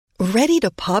Ready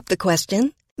to pop the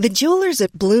question? The jewelers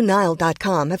at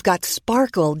BlueNile.com have got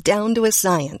sparkle down to a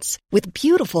science with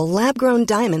beautiful lab-grown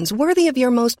diamonds worthy of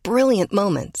your most brilliant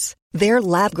moments. Their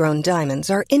lab-grown diamonds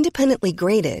are independently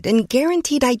graded and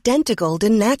guaranteed identical to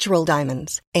natural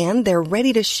diamonds, and they're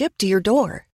ready to ship to your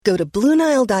door. Go to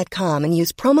BlueNile.com and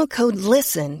use promo code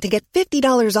LISTEN to get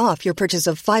 $50 off your purchase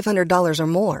of $500 or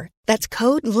more. That's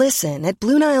code LISTEN at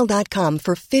BlueNile.com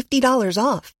for $50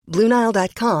 off.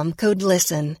 BlueNile.com, code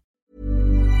LISTEN.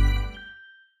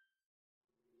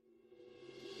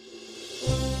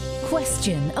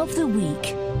 Question of the week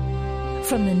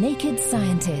from the Naked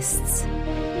Scientists.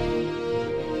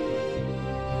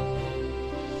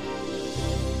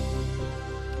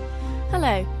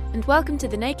 Hello, and welcome to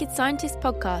the Naked Scientist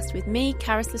podcast with me,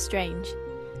 Caris Lestrange.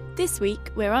 This week,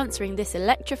 we're answering this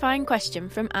electrifying question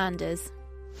from Anders.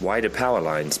 Why do power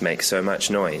lines make so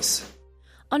much noise?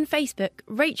 On Facebook,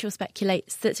 Rachel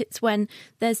speculates that it's when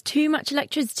there's too much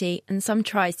electricity and some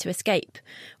tries to escape,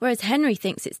 whereas Henry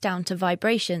thinks it's down to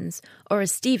vibrations, or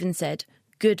as Stephen said,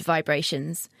 good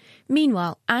vibrations.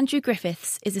 Meanwhile, Andrew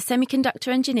Griffiths is a semiconductor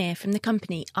engineer from the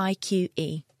company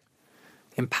IQE.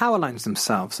 In power lines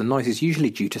themselves, the noise is usually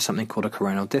due to something called a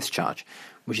coronal discharge,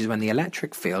 which is when the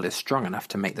electric field is strong enough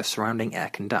to make the surrounding air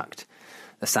conduct.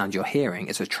 The sound you're hearing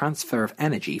is a transfer of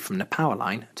energy from the power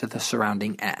line to the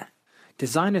surrounding air.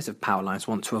 Designers of power lines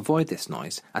want to avoid this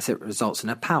noise as it results in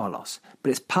a power loss, but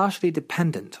it's partially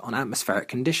dependent on atmospheric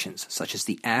conditions such as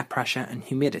the air pressure and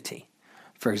humidity.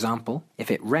 For example, if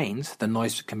it rains, the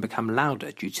noise can become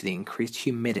louder due to the increased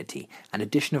humidity and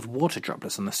addition of water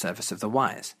droplets on the surface of the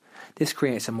wires. This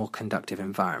creates a more conductive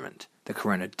environment. The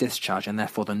coronal discharge and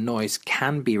therefore the noise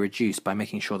can be reduced by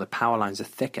making sure the power lines are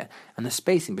thicker and the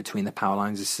spacing between the power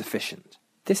lines is sufficient.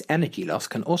 This energy loss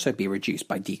can also be reduced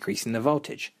by decreasing the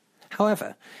voltage.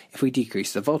 However, if we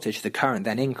decrease the voltage, the current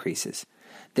then increases.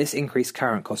 This increased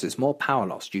current causes more power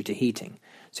loss due to heating,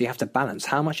 so you have to balance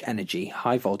how much energy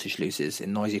high voltage loses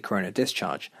in noisy coronal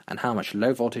discharge and how much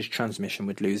low voltage transmission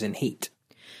would lose in heat.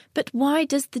 But why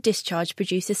does the discharge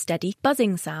produce a steady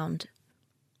buzzing sound?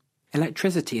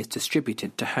 Electricity is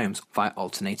distributed to homes via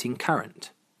alternating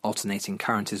current. Alternating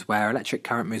current is where electric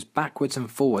current moves backwards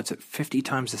and forwards at 50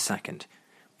 times a second.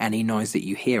 Any noise that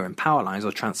you hear in power lines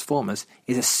or transformers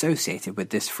is associated with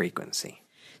this frequency.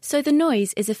 So the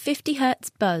noise is a 50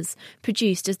 Hz buzz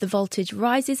produced as the voltage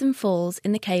rises and falls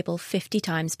in the cable 50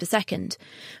 times per second.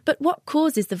 But what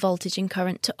causes the voltage and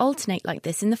current to alternate like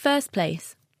this in the first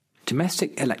place?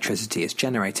 Domestic electricity is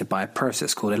generated by a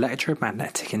process called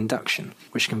electromagnetic induction,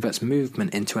 which converts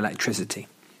movement into electricity.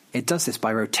 It does this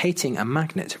by rotating a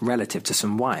magnet relative to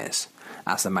some wires.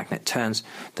 As the magnet turns,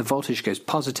 the voltage goes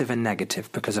positive and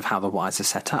negative because of how the wires are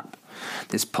set up.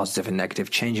 This positive and negative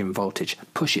change in voltage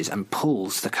pushes and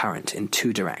pulls the current in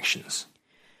two directions.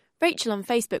 Rachel on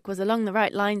Facebook was along the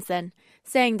right lines then,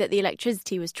 saying that the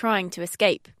electricity was trying to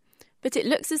escape. But it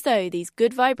looks as though these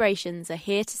good vibrations are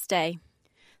here to stay.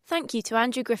 Thank you to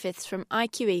Andrew Griffiths from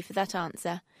IQE for that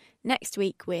answer. Next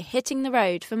week, we're hitting the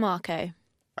road for Marco.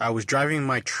 I was driving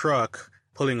my truck,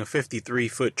 pulling a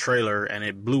 53-foot trailer, and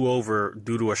it blew over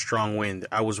due to a strong wind.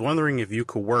 I was wondering if you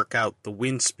could work out the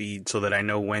wind speed so that I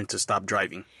know when to stop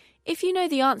driving. If you know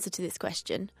the answer to this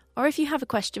question, or if you have a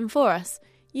question for us,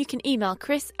 you can email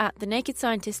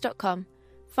chris@thenakedscientist.com,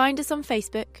 find us on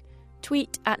Facebook,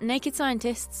 tweet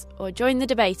 @NakedScientists, or join the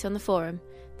debate on the forum,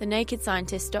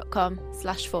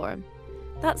 thenakedscientist.com/forum.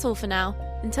 That's all for now.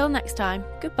 Until next time,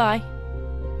 goodbye.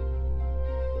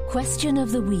 Question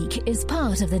of the Week is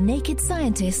part of the Naked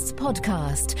Scientists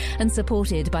podcast and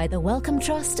supported by the Wellcome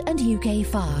Trust and UK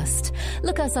Fast.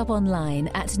 Look us up online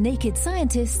at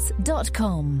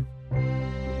nakedscientists.com.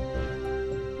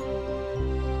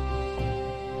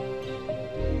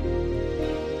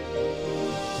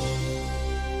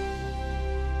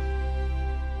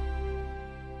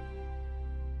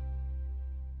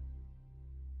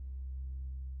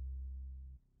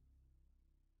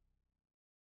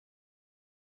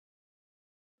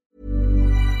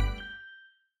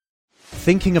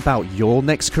 Thinking about your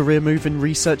next career move in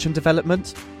research and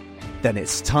development? Then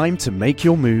it's time to make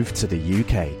your move to the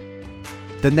UK.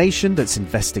 The nation that's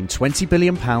investing £20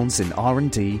 billion in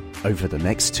R&D over the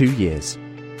next 2 years.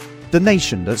 The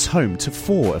nation that's home to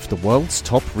 4 of the world's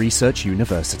top research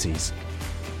universities.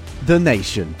 The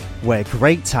nation where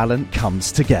great talent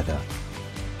comes together.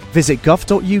 Visit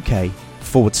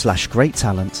gov.uk/great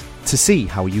talent to see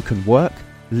how you can work,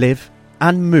 live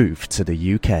and move to the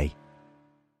UK.